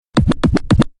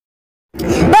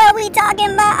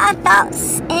talking about our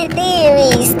thoughts and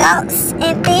theories, thoughts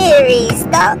and theories,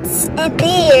 thoughts and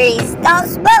theories,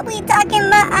 thoughts. But we talking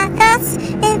about our thoughts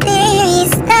and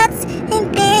theories, thoughts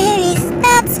and theories,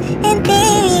 thoughts and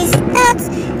theories, thoughts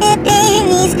and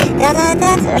theories,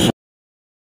 thoughts.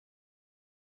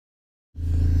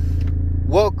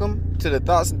 Welcome to the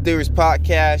Thoughts and Theories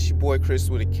podcast. Your boy Chris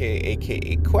with a K,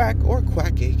 aka Quack, or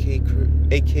Quack,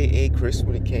 aka Chris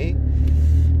with a K.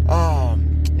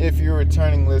 If you're a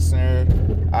returning listener,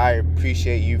 I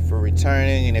appreciate you for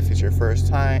returning. And if it's your first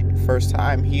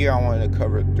time here, I wanted to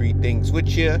cover 3 things with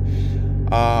you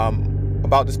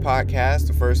about this podcast.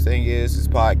 The first thing is this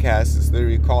podcast is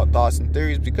literally called Thoughts and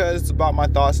Theories because it's about my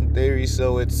thoughts and theories.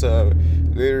 So it's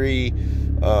literally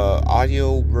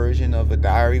audio version of a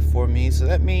diary for me. So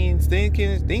that means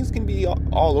things can be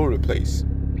all over the place,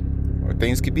 or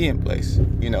things could be in place.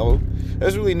 You know,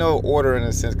 there's really no order in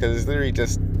a sense because it's literally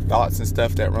just thoughts and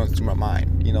stuff that runs through my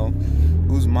mind. You know,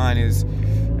 whose mind is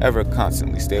ever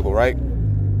constantly stable, right?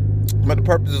 But the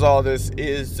purpose of all this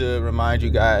is to remind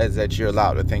you guys that you're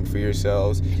allowed to think for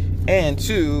yourselves and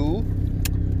to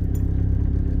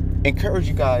encourage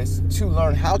you guys to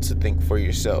learn how to think for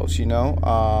yourselves. You know,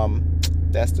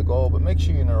 that's the goal, but make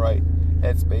sure you're in the right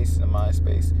headspace and the mind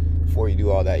space before you do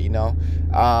all that, you know.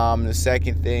 The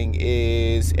second thing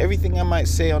is everything I might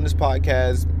say on this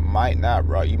podcast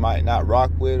you might not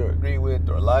rock with or agree with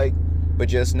or like, but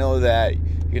just know that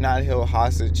you're not held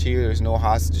hostage here. There's no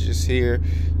hostages here.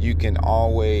 You can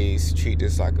always treat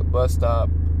this like a bus stop,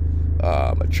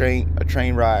 a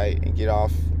train ride, and get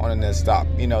off on the next stop.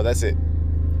 You know, that's it.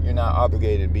 You're not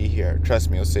obligated to be here. Trust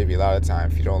me, it'll save you a lot of time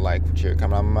if you don't like what you're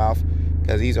coming out of my mouth,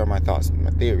 because these are my thoughts and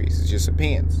my theories. It's just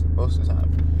opinions most of the time.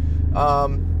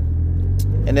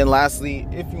 And then lastly,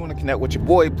 if you want to connect with your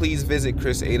boy, please visit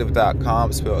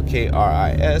chrisative.com, spelled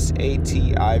KRISATIVE.com.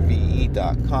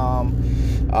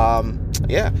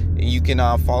 You can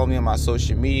follow me on my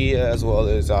social media, as well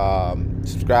as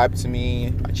subscribe to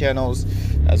me, my channels,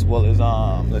 as well as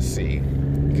you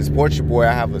can support your boy.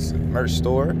 I have a merch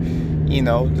store, you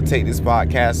know, to take this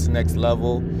podcast to the next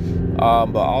level.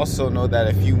 But also know that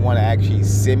if you want to actually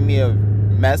send me a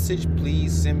message,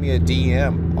 please send me a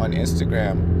DM on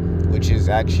Instagram, which is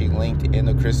actually linked in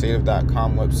the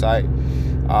chrisative.com website.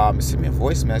 Send me a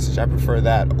voice message. I prefer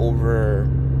that over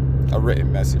a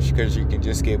written message because you can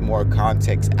just get more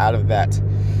context out of that.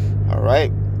 All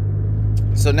right.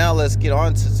 So now let's get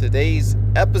on to today's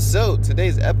episode.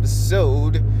 Today's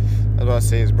episode, I was about to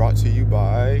say, is brought to you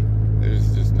by,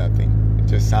 there's just nothing. It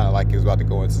just sounded like it was about to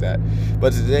go into that.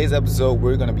 But today's episode,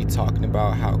 we're going to be talking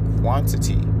about how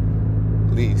quantity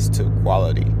leads to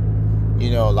quality.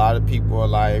 You know, a lot of people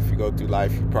in life, you go through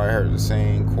life, you probably heard the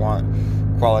saying,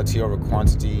 quality over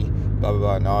quantity, blah, blah,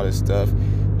 blah, and all this stuff.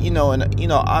 You know, and, you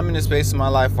know, I'm in a space in my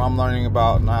life where I'm learning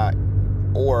about not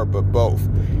or, but both.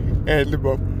 And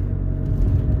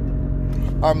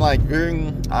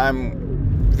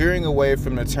I'm veering away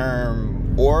from the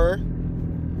term or,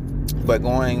 but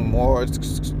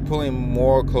pulling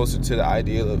more closer to the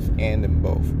ideal of and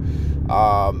both.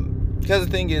 Because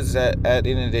the thing is that at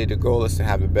the end of the day, the goal is to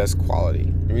have the best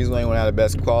quality. The reason why you want to have the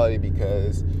best quality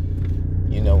because,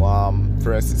 you know,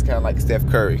 for instance, kind of like Steph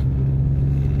Curry.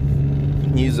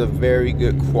 He's a very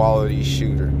good quality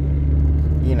shooter,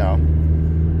 you know.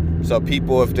 So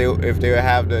people, if they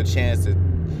have the chance to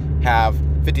have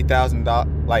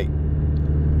 $50,000, like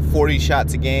 40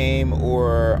 shots a game,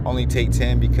 or only take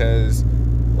 10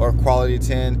 or quality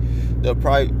 10. They'll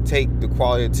probably take the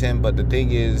quality of 10, but the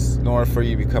thing is, in order for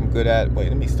you to become good at... Wait,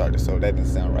 let me start this over. That didn't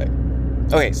sound right.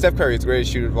 Okay, Steph Curry is the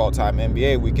greatest shooter of all time in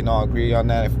NBA. We can all agree on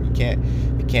that. If we can't,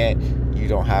 you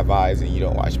don't have eyes and you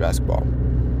don't watch basketball.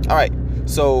 All right,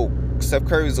 so Steph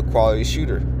Curry is a quality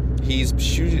shooter. He's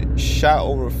shot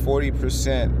over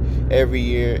 40% every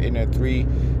year in NBA.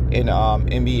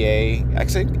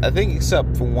 Actually, I think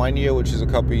except for 1 year, which is a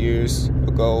couple years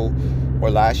ago, or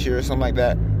last year or something like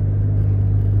that,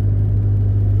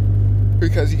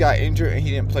 because he got injured and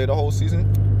he didn't play the whole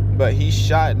season. But he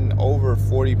shot in over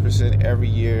 40% every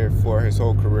year for his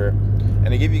whole career. And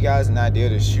to give you guys an idea,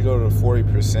 to shoot over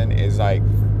 40% is like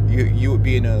you would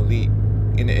be an elite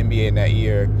in the NBA in that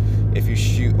year if you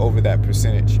shoot over that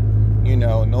percentage. You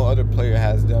know, no other player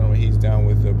has done what he's done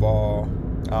with the ball,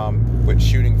 with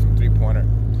shooting from three-pointer.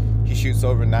 He shoots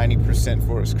over 90%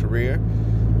 for his career.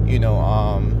 You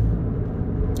know,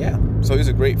 so he's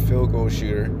a great field goal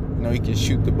shooter. You know, he can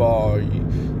shoot the ball.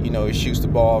 You know, he shoots the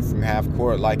ball from half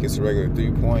court like it's a regular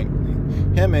 3-point.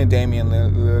 Him and Damian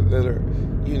Lillard,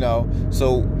 you know,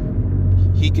 so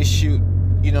he can shoot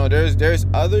You know, there's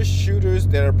other shooters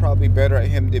that are probably better at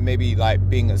him than maybe like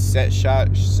being a set shooter.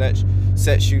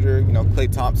 You know,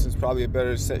 Klay Thompson's probably a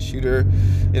better set shooter,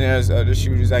 and there's other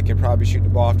shooters that can probably shoot the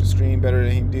ball off the screen better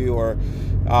than him do, or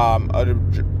other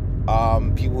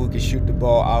people who can shoot the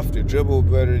ball off the dribble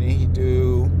better than he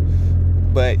do.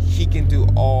 But he can do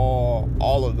all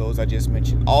of those I just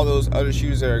mentioned. All those other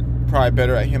shooters that are probably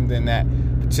better at him than that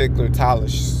particular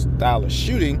style of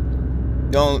shooting.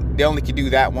 They only can do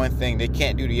that one thing. They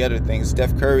can't do the other things.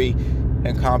 Steph Curry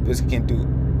and Compass can do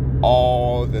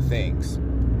all the things.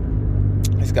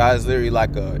 This guy is literally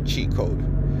like a cheat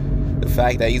code. The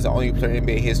fact that he's the only player in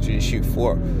NBA history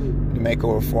to make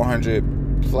over 400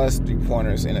 plus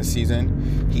three-pointers in a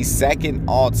season. He's second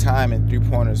all-time in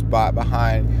three-pointers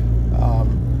behind,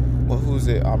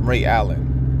 Ray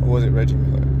Allen. Or was it Reggie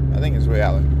Miller? I think it's Ray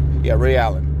Allen. Yeah, Ray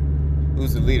Allen,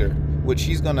 who's the leader, which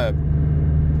he's going to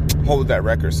hold that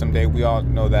record someday. We all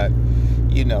know that,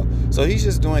 you know. So he's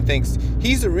just doing things.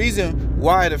 He's the reason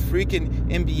why the freaking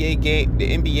NBA game,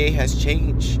 the NBA has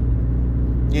changed.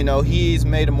 You know, he's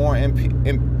made a more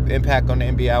impact on the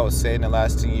NBA, I would say, in the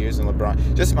last 10 years than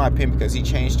LeBron. Just my opinion, because he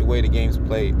changed the way the game's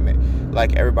played.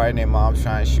 Like, everybody and their mom's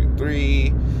trying to shoot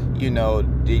three. You know,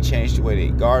 they changed the way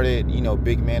they guard it. You know,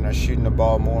 big men are shooting the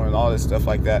ball more and all this stuff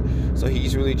like that. So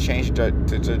he's really changed the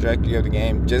trajectory of the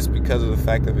game just because of the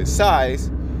fact of his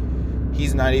size.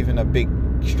 He's not even a big,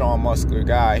 strong, muscular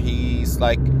guy. He's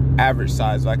like average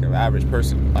size, like an average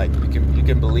person. Like, you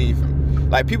can believe him.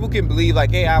 Like, people can believe, like,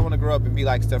 hey, I want to grow up and be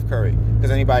like Steph Curry,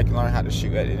 because anybody can learn how to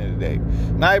shoot at the end of the day.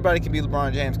 Not everybody can be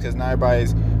LeBron James, because not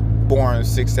everybody's born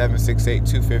 6'7", 6'8",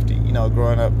 250. You know,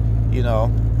 growing up, you know,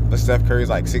 but Steph Curry's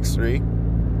like 6'3",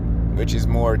 which is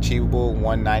more achievable,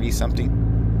 190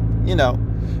 something. You know.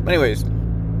 But anyways,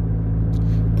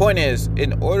 point is,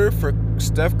 in order for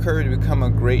Steph Curry to become a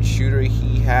great shooter,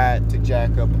 he had to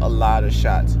jack up a lot of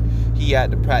shots. He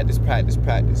had to practice.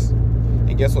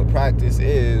 And guess what practice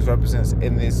represents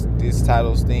in this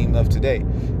title's theme of today?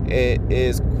 It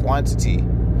is quantity.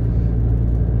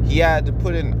 He had to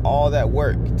put in all that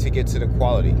work to get to the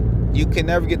quality. You can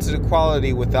never get to the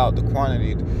quality without the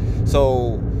quantity.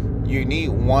 So you need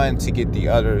one to get the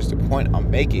other, is the point I'm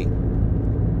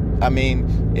making. I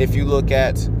mean, if you look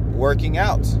at working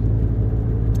out,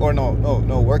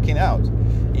 working out,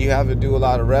 you have to do a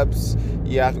lot of reps.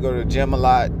 You have to go to the gym a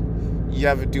lot. You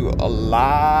have to do a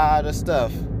lot of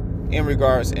stuff in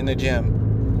regards in the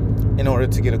gym in order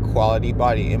to get a quality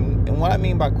body. And what I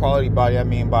mean by quality body, I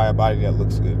mean by a body that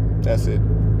looks good. That's it.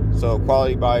 So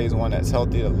quality body is one that's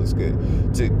healthy, that looks good.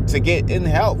 To get in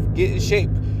health, get in shape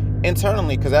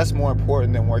internally, because that's more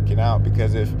important than working out.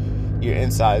 Because if your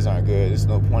insides aren't good, there's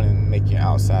no point in making your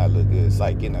outside look good. It's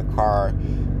like getting a car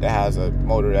that has a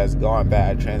motor that's gone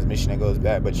bad, transmission that goes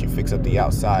bad, but you fix up the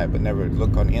outside but never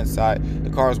look on the inside. The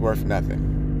car is worth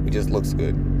nothing. It just looks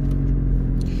good.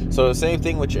 So the same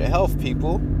thing with your health,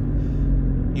 people.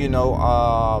 You know,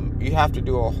 you have to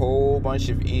do a whole bunch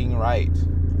of eating right.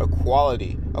 A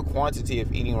quantity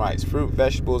of eating right. Fruit,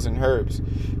 vegetables, and herbs.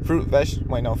 Fruit,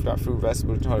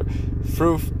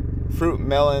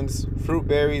 melons, fruit,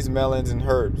 berries, melons, and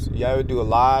herbs. You have to do a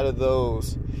lot of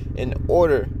those in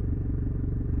order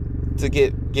to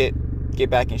get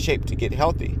back in shape, to get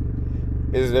healthy.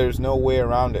 There's no way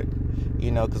around it. You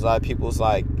know, because a lot of people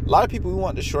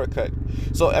want the shortcut.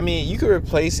 So, I mean, you could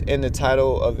replace in the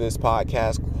title of this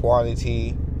podcast,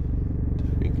 quantity.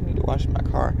 You need to wash my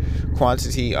car.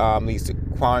 Quantity leads to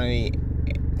quantity.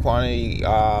 Quantity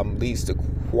leads to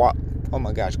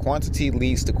quantity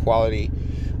leads to quality.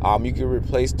 You can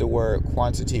replace the word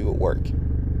quantity with work,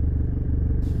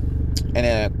 and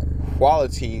then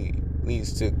quality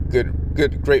leads to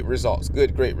great results.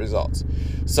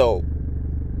 So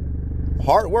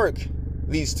hard work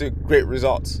leads to great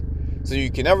results. So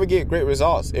you can never get great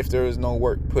results if there is no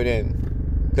work put in.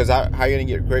 Because how are you going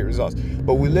to get great results?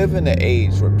 But we live in an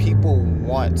age where people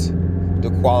want the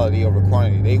quality over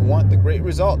quantity. They want the great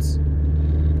results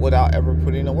without ever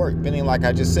putting in the work. Meaning, like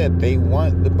I just said, they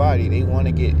want the body. They want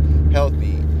to get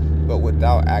healthy, but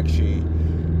without actually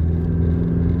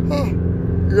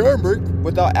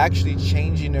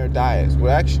changing their diets,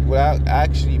 without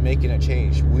actually making a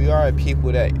change. We are a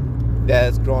people that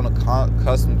has grown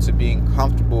accustomed to being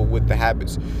comfortable with the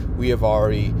habits we have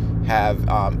already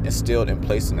instilled in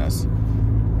place in us.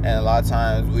 And a lot of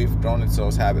times we've grown into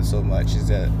those habits so much is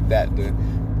that the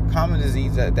common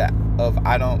disease of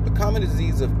I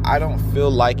don't feel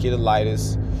like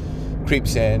italitis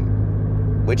creeps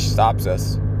in, which stops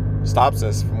us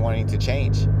from wanting to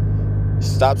change,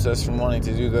 stops us from wanting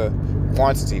to do the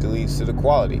quantity that leads to the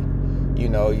quality. You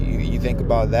know, you think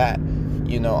about that,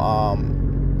 you know,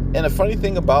 and the funny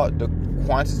thing about the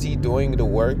quantity doing the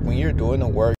work, when you're doing the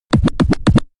work,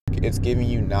 it's giving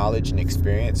you knowledge and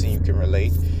experience, and you can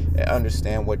relate and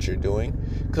understand what you're doing.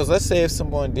 Because let's say if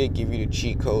someone did give you the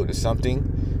cheat code to something,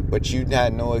 but you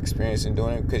had no experience in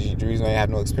doing it, because the reason why you have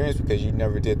no experience because you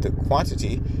never did the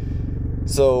quantity.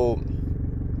 So,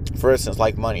 for instance,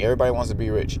 like money, everybody wants to be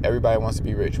rich. Everybody wants to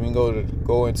be rich. We can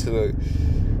go into the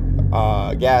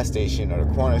gas station or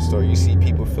the corner store, you see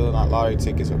people filling out lottery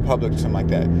tickets or Publix or something like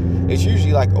that. It's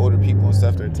usually like older people and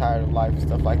stuff that are tired of life and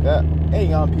stuff like that. And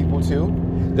young people too.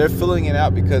 They're filling it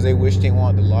out because they wish they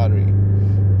wanted the lottery.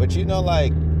 But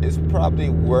like, it's probably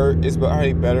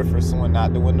better for someone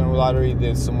not to win the lottery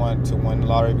than someone to win the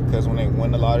lottery, because when they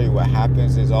win the lottery, what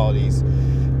happens is all these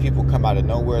people come out of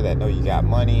nowhere that know you got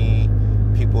money.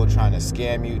 People trying to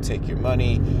scam you, take your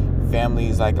money.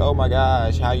 Families like, oh my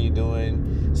gosh, how you doing?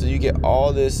 So you get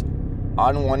all this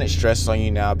unwanted stress on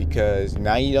you now, because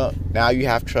now you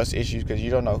have trust issues, because you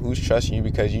don't know who's trusting you,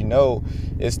 because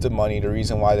it's the money, the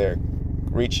reason why they're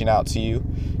reaching out to you.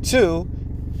 Two,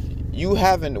 you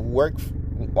haven't even worked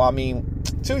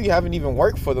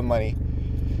for the money.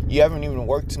 You haven't even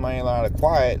worked to money line of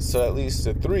quiet. So at least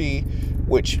the three,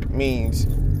 which means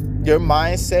your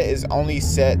mindset is only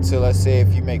set to, let's say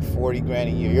if you make 40 grand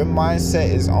a year, your mindset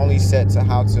is only set to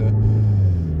how to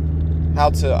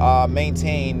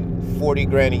maintain 40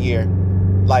 grand a year.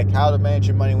 Like how to manage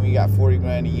your money when you got 40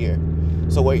 grand a year.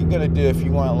 So what you're gonna do if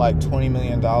you want like $20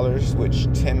 million, which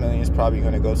 10 million is probably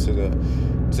gonna go to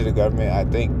the government. I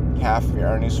think half of your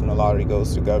earnings from the lottery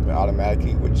goes to the government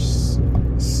automatically, which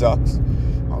sucks.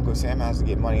 Uncle Sam has to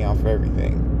get money off of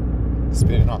everything,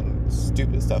 spending on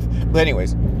stupid stuff. But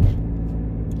anyways,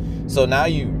 so now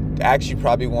you actually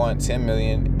probably want 10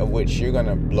 million, of which you're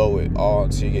gonna blow it all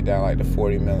until you get down like to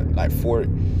 40 million, like 40,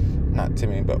 not 10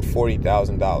 million, but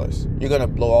 $40,000. You're gonna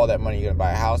blow all that money. You're gonna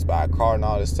buy a house, buy a car, and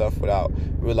all this stuff without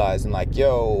realizing, like,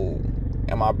 yo,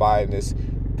 am I buying this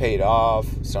paid off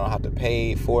so I don't have to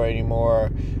pay for it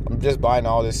anymore? I'm just buying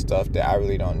all this stuff that I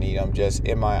really don't need. I'm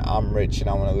rich and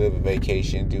I want to live a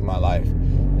vacation, do my life,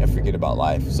 and forget about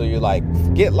life. So you're like,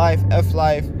 forget life, F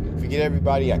life, forget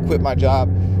everybody, I quit my job.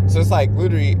 So it's like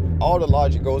literally all the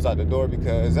logic goes out the door,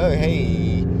 because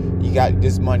hey, you got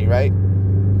this money, right?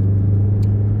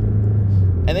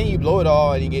 And then you blow it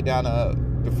all and you get down to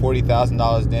the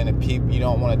 $40,000. Then you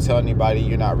don't want to tell anybody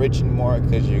you're not rich anymore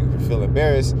because you feel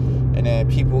embarrassed. And then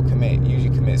people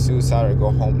usually commit suicide or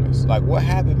go homeless. Like, what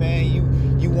happened,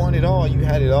 man? You won it all. You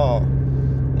had it all.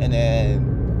 And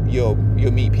then you'll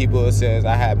meet people that says,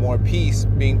 I had more peace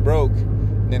being broke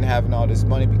than having all this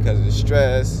money because of the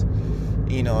stress,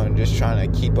 and just trying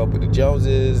to keep up with the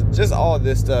Joneses. Just all of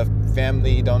this stuff.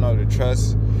 Family, don't know to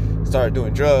trust. Started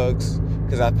doing drugs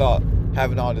because I thought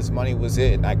having all this money was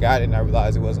it, and I got it, and I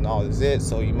realized it wasn't all this it.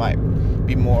 So you might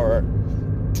be more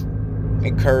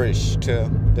encouraged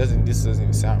this doesn't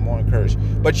even sound more encouraged,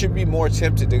 but you'd be more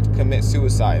tempted to commit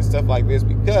suicide and stuff like this,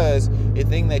 because the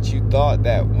thing that you thought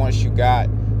that once you got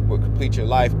would complete your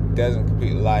life doesn't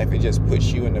complete your life. It just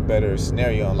puts you in a better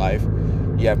scenario in life.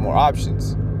 You have more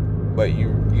options, but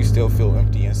you still feel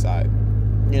empty inside,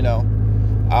 so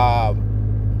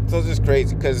it's just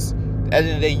crazy, because at the end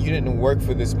of the day, you didn't work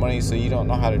for this money, so you don't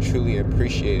know how to truly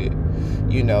appreciate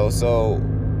it, so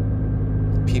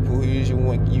people who usually,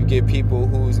 when you get people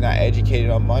who's not educated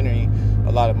on money,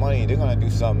 a lot of money, they're going to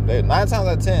do something. 9 times out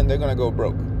of 10, they're going to go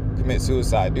broke, commit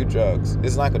suicide, do drugs.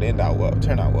 It's not going to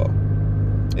turn out well.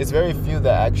 It's very few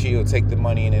that actually will take the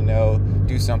money and then they'll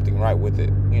do something right with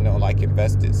it, like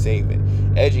invest it, save it,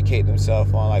 educate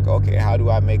themselves on like, okay, how do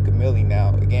I make $1 million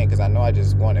now? Again, because I know I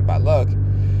just won it by luck,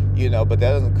 but that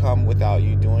doesn't come without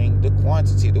you doing the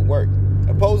quantity, the work.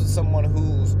 Opposed to someone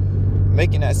who's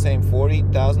making that same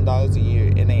 $40,000 a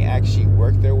year and they actually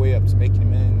work their way up to making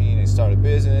 $1 million. They start a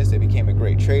business, they became a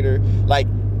great trader. Like,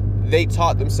 they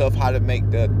taught themselves how to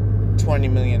make the $20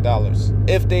 million.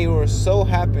 If they were so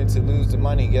happen to lose the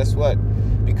money, guess what?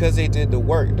 Because they did the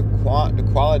work, the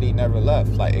quality never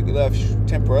left. Like, it left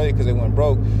temporarily because they went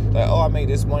broke. Like, oh, I made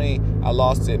this money, I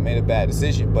lost it, made a bad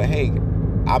decision. But hey,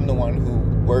 I'm the one who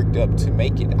worked up to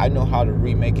make it. I know how to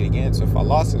remake it again. So if I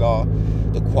lost it all,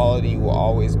 the quality will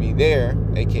always be there,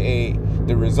 aka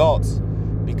the results,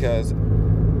 because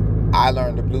I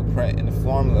learned the blueprint and the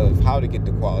formula of how to get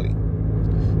the quality.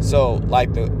 So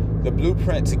like the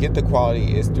blueprint to get the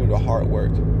quality is through the hard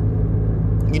work.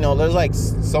 There's like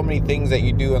so many things that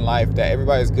you do in life that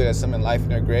everybody's good at some in life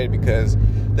and they're great because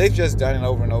they've just done it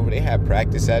over and over. They have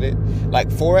practice at it. Like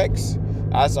Forex,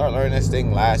 I started learning this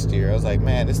thing last year. I was like,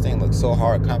 man, this thing looks so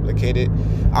hard, complicated.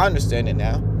 I understand it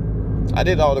now. I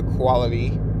did all the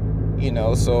quality, You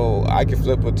know, so I could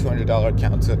flip a $200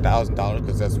 account to $1,000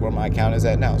 because that's where my account is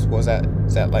at now. So what's that?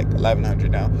 It's at like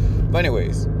 $1,100 now. But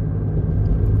anyways,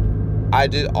 I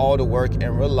did all the work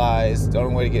and realized the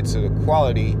only way to get to the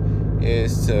quality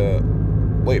is to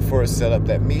wait for a setup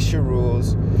that meets your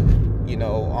rules. You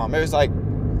know, there's like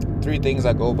 3 things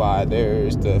I go by.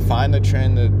 There's to find the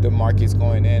trend the market's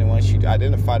going in. Once you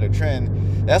identify the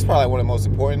trend, that's probably one of the most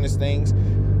important things.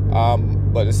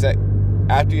 But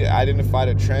after you identify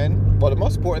the trend, but the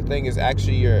most important thing is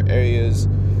actually your areas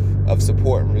of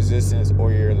support and resistance,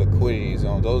 or your liquidity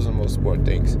zone. Those are the most important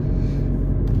things.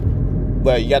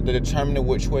 But you got to determine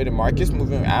which way the market's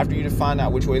moving. After you find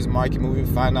out which way is the market moving,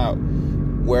 find out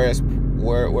where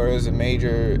is a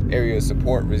major area of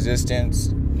support,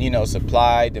 resistance, you know,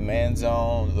 supply, demand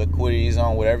zone, liquidity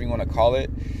zone, whatever you want to call it.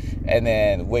 And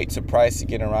then wait to price to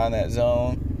get around that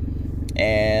zone,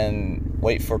 and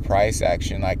wait for price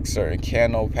action, like certain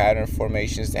candle pattern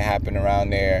formations to happen around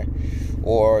there.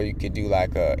 Or you could do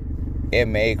like a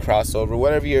MA crossover,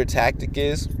 whatever your tactic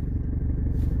is.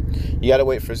 You got to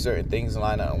wait for certain things to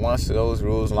line up. Once those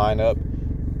rules line up,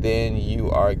 then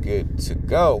you are good to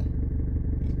go.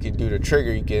 You can do the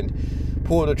trigger. You can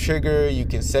pull the trigger. You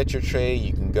can set your trade.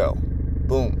 You can go.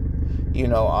 Boom. You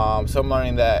know, so I'm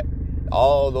learning that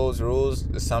all those rules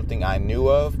is something I knew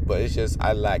of, but it's just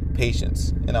I lacked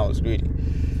patience and I was greedy.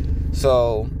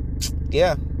 So,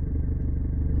 yeah.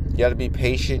 You got to be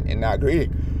patient and not greedy.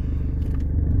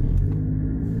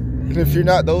 And if you're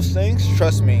not those things,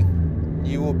 trust me,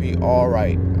 you will be all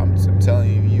right. I'm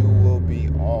telling you, you will be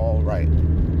all right.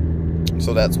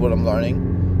 So that's what I'm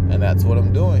learning, and that's what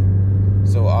I'm doing.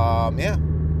 So, yeah.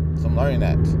 So I'm learning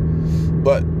that.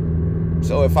 But,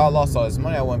 so if I lost all this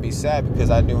money, I wouldn't be sad, because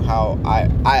I knew how I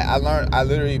learned. I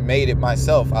literally made it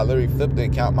myself. I literally flipped the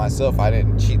account myself. I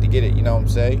didn't cheat to get it, you know what I'm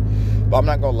saying? But I'm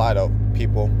not going to lie to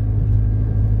people.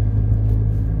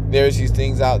 There's these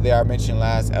things out there I mentioned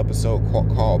last episode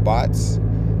called bots.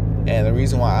 And the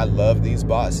reason why I love these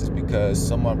bots is because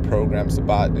someone programs the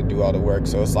bot to do all the work.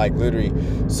 So it's like literally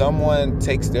someone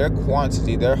takes their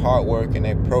quantity, their hard work, and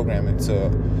they program it to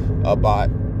a bot.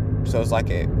 So it's like,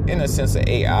 in a sense, an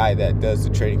AI that does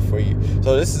the trading for you.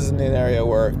 So this is an area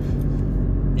where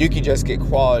you can just get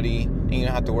quality, and you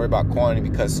don't have to worry about quantity,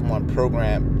 because someone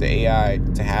programmed the AI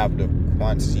to have the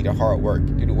quantity, the hard work,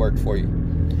 do the work for you.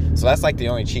 So that's like the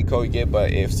only cheat code you get.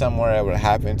 But if somewhere ever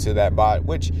happened to that bot,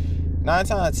 which 9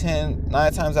 times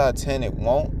out of 10 it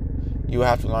won't, you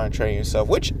have to learn trading yourself,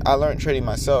 which I learned trading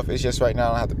myself. It's just right now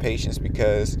I don't have the patience,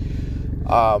 because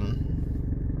I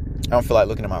don't feel like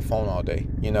looking at my phone all day,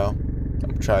 you know.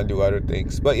 I'm trying to do other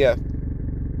things. But yeah,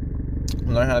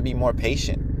 learn how to be more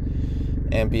patient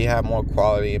and have more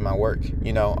quality in my work,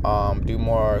 you know. Do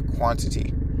more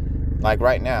quantity. Like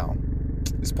right now,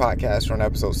 this podcast is on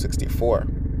episode 64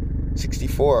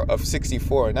 of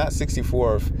 64, not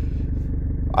 64 of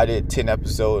I did 10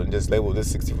 episodes and just labeled this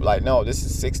 64. Like, no, this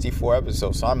is 64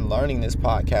 episodes. So I'm learning this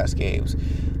podcast games.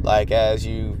 Like, as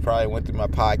you probably went through my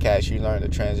podcast, you learned the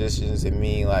transitions in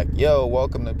me. Like, yo,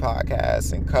 welcome to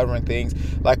podcast, and covering things.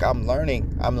 Like, I'm learning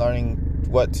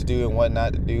what to do and what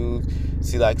not to do.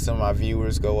 See, like, some of my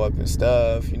viewers go up and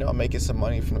stuff. You know, I'm making some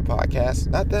money from the podcast.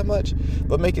 Not that much,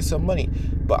 but making some money.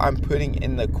 But I'm putting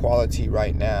in the quality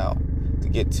right now to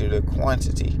get to the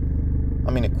quantity.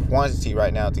 The quantity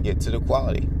right now to get to the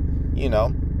quality. You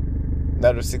know,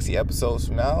 another 60 episodes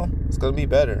from now, it's going to be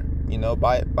better. You know,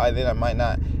 by then I might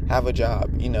not have a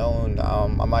job, you know, and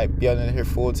I might be under here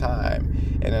full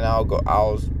time. And then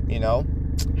I'll you know,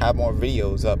 have more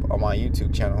videos up on my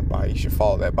YouTube channel. You should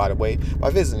follow that, by the way, by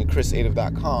visiting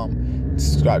chrisative.com.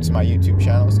 Subscribe to my YouTube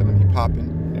channel. It's going to be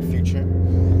popping in the future.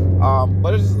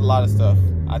 But there's just a lot of stuff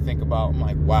I think about. I'm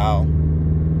like, wow.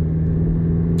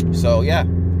 So, yeah.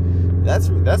 That's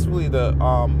really the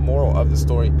moral of the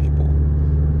story, people.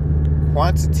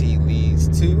 Quantity leads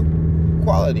to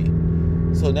quality.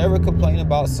 So never complain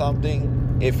about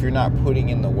something if you're not putting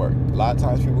in the work. A lot of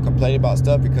times people complain about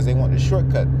stuff because they want the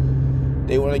shortcut.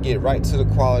 They want to get right to the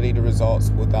quality, the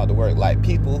results, without the work. Like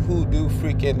people who do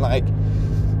freaking like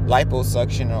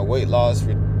liposuction or weight loss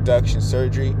reduction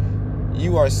surgery,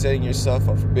 you are setting yourself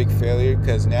up for big failure,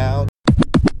 because now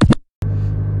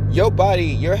your body,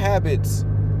 your habits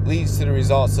leads to the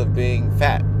results of being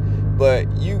fat.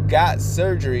 But you got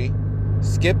surgery,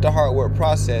 skipped the hard work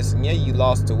process, and yeah, you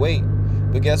lost the weight.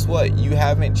 But guess what? You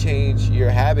haven't changed your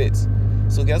habits.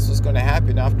 So guess what's going to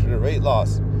happen after the weight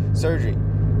loss surgery?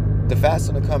 The fat's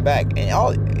going to come back.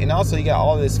 And also you got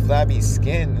all this flabby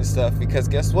skin and stuff, because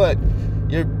guess what?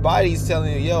 Your body's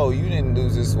telling you, yo, you didn't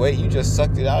lose this weight. You just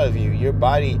sucked it out of you. Your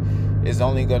body is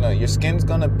only going to, your skin's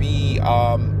going to be,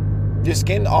 your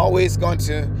skin always going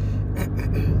to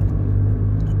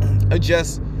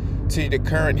adjust to the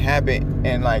current habit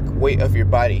and like weight of your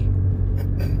body.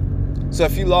 So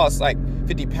if you lost like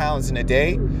 50 pounds in a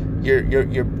day,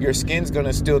 your skin's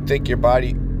gonna still think your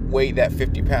body weighed that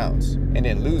 50 pounds and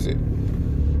then lose it.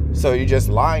 So you're just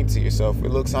lying to yourself. It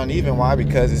looks uneven. Why?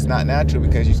 Because it's not natural,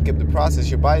 because you skipped the process.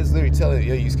 Your body's literally telling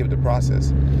you, yo, you skipped the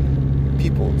process.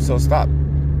 People, so stop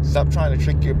trying to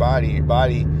trick your body. Your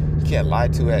body, you can't lie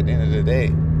to it at the end of the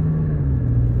day.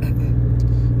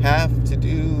 Have to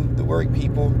do the work,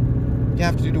 people. You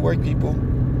have to do the work, people.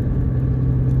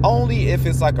 Only if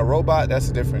it's like a robot, that's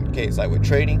a different case. Like with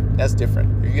trading, that's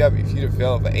different. If you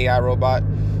develop an AI robot,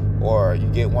 or you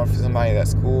get one for somebody,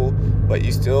 that's cool. But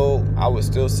I would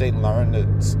still say learn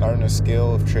the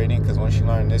skill of trading, because once you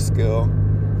learn this skill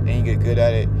and you get good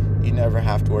at it, you never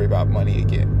have to worry about money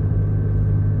again.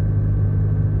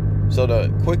 So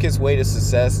the quickest way to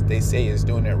success, they say, is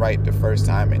doing it right the first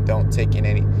time and not taking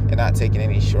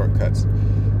any shortcuts.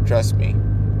 Trust me.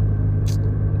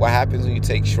 What happens when you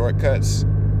take shortcuts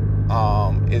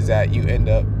is that you end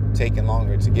up taking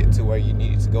longer to get to where you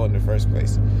needed to go in the first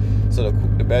place. So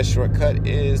the best shortcut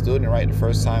is doing it right the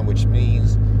first time, which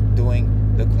means doing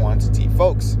the quantity,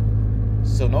 folks.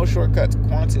 So no shortcuts.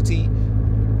 Quantity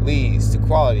leads to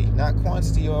quality, not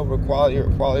quantity over quality or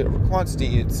quality over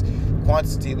quantity. It's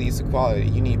quantity leads to quality.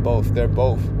 You need both. They're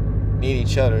both need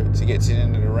each other to get to the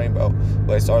end of the rainbow.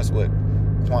 But it starts with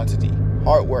quantity.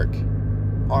 Hard work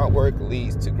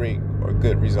leads to great or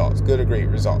good results. Good or great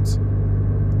results.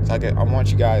 So I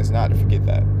want you guys not to forget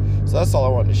that. So that's all I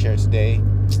wanted to share today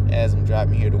as I'm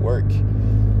driving here to work.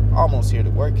 Almost here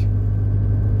to work.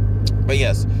 But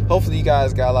yes, hopefully you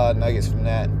guys got a lot of nuggets from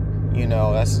that. You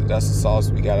know, that's the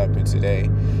sauce we got up in today.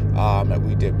 That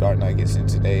we dipped our nuggets in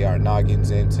today, our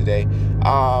noggins in today.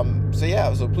 So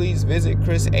yeah, so please visit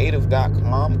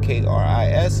krisative.com,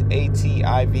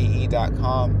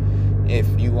 KRISATIVE.com. If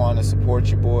you want to support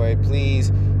your boy,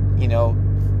 please,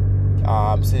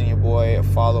 send your boy a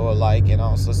follow, a like, and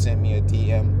also send me a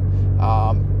DM.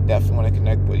 Definitely want to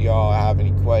connect with y'all. Have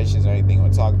any questions or anything you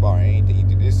want to talk about or anything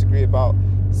you disagree about,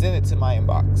 send it to my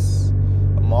inbox.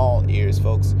 I'm all ears,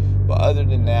 folks. But other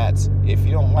than that, if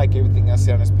you don't like everything I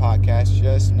say on this podcast,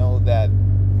 just know that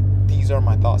these are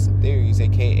my thoughts and theories,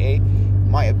 aka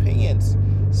my opinions.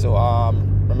 So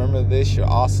remember this, you're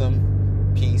awesome.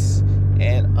 Peace,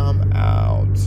 and I'm out.